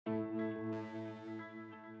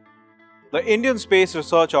The Indian Space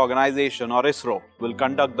Research Organisation, or ISRO, will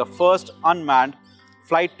conduct the first unmanned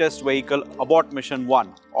flight test vehicle abort mission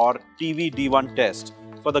 1, or TV-D1 test,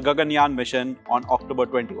 for the Gaganyaan mission on October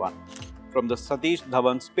 21 from the Satish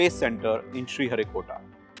Dhawan Space Center in Sriharikota.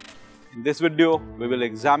 In this video, we will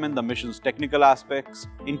examine the mission's technical aspects,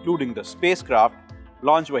 including the spacecraft,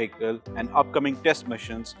 launch vehicle, and upcoming test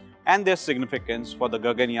missions, and their significance for the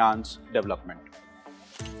Gaganyaaan's development.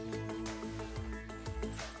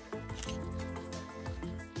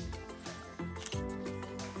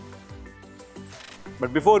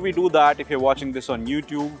 But before we do that, if you're watching this on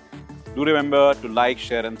YouTube, do remember to like,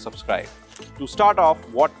 share and subscribe. To start off,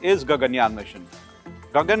 what is Gaganyaan mission?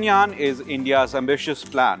 Gaganyaan is India's ambitious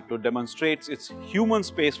plan to demonstrate its human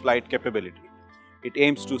spaceflight capability. It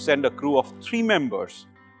aims to send a crew of 3 members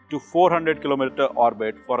to 400-kilometer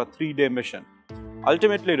orbit for a 3-day mission,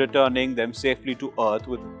 ultimately returning them safely to Earth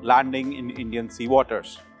with landing in Indian sea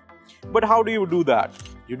waters. But how do you do that?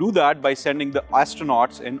 You do that by sending the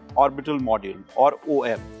astronauts in orbital module, or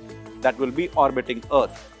OM, that will be orbiting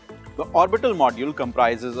Earth. The orbital module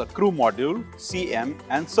comprises a crew module, CM,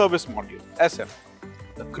 and service module, SM.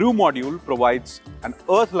 The crew module provides an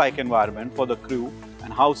Earth-like environment for the crew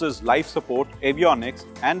and houses life support, avionics,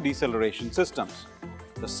 and deceleration systems.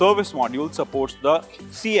 The service module supports the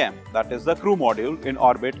CM, that is the crew module, in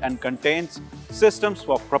orbit and contains systems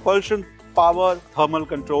for propulsion, power, thermal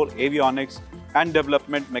control, avionics, and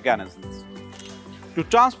development mechanisms. To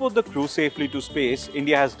transport the crew safely to space,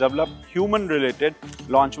 India has developed human-related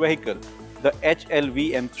launch vehicle, the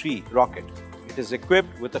HLVM-3 rocket. It is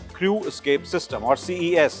equipped with a crew escape system, or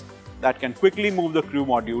CES, that can quickly move the crew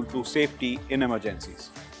module to safety in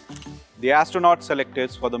emergencies. The astronauts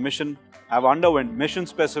selected for the mission have underwent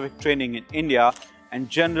mission-specific training in India and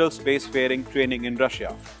general spacefaring training in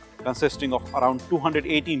Russia, consisting of around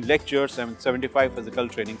 218 lectures and 75 physical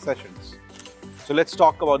training sessions. So let's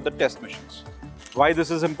talk about the test missions. Why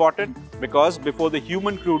this is important? Because before the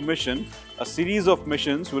human crewed mission, a series of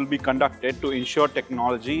missions will be conducted to ensure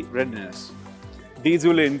technology readiness. These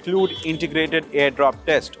will include Integrated Airdrop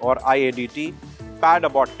Test, or IADT, Pad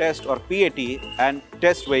Abort Test, or PAT, and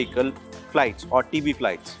Test Vehicle Flights, or TB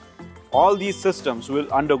flights. All these systems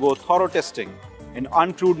will undergo thorough testing in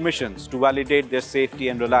uncrewed missions to validate their safety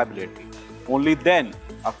and reliability. Only then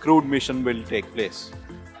a crewed mission will take place.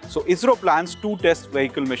 So ISRO plans 2 test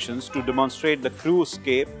vehicle missions to demonstrate the crew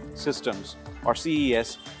escape systems, or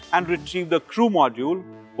CES, and retrieve the crew module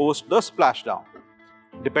post the splashdown.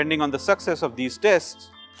 Depending on the success of these tests,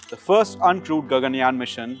 the first uncrewed Gaganyaan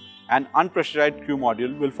mission and unpressurized crew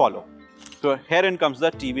module will follow. So herein comes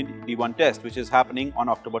the TV-D1 test, which is happening on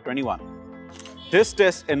October 21. This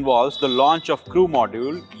test involves the launch of crew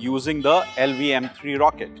module using the LVM-3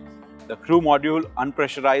 rocket. The crew module,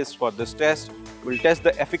 unpressurized for this test, will test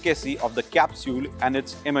the efficacy of the capsule and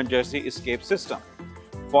its emergency escape system,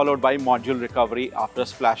 followed by module recovery after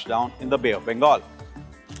splashdown in the Bay of Bengal.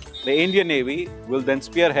 The Indian Navy will then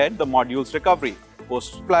spearhead the module's recovery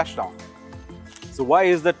post-splashdown. So why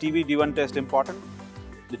is the TV-D1 test important?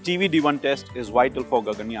 The TV-D1 test is vital for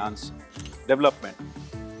Gaganyaaan's development.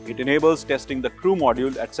 It enables testing the crew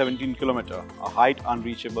module at 17 km, a height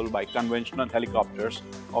unreachable by conventional helicopters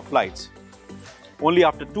or flights. Only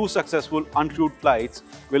after 2 successful uncrewed flights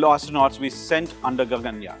will astronauts be sent under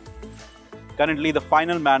Gaganyaan. Currently, the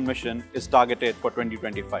final manned mission is targeted for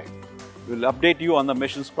 2025. We will update you on the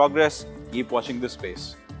mission's progress. Keep watching this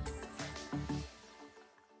space.